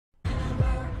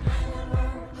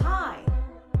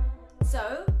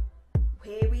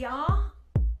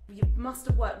must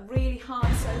have worked really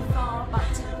hard so far, but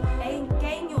to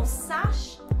gain your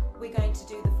sash, we're going to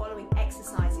do the following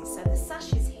exercises. So the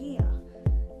sash is here.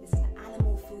 This is an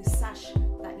AnimalFu sash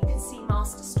that you can see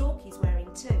Master Storky's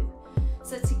wearing too.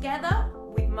 So together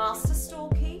with Master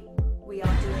Storky, we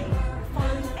are doing the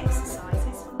following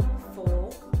exercises for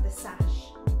the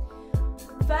sash.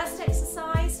 First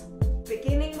exercise,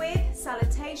 beginning with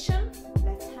salutation,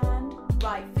 left hand,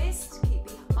 right fist, keep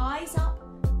the eyes up,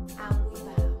 and we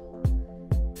bow.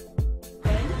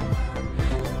 Then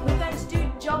we're going to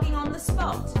do jogging on the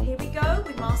spot. Here we go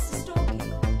with Master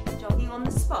Storky, jogging on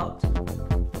the spot.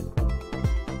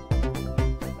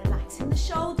 Relaxing the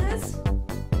shoulders.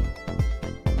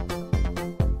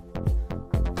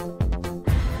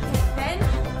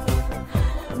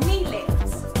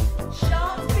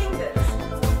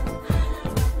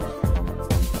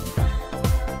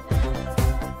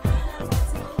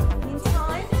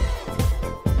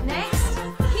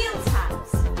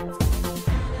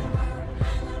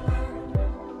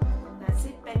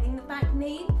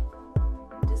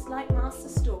 Just like Master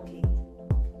Storky.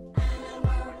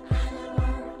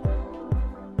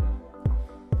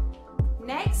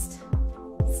 Next,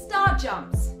 star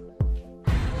jumps.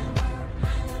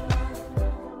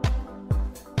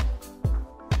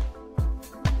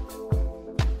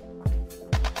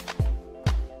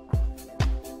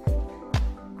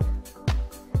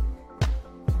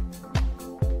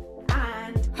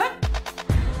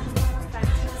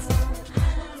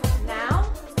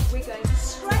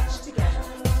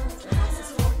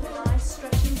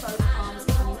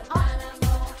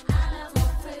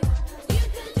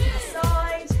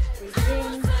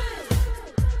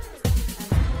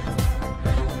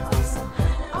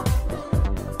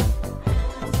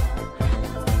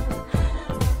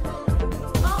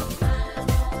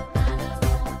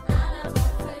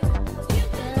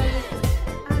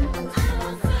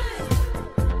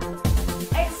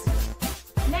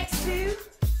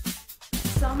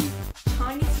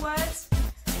 Chinese words.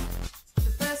 The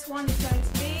first one is going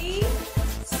to be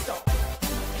stop.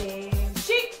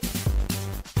 Kimchi.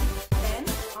 Then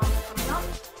arms coming up.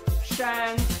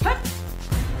 Shang.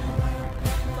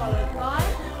 Followed by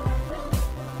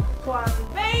Huang.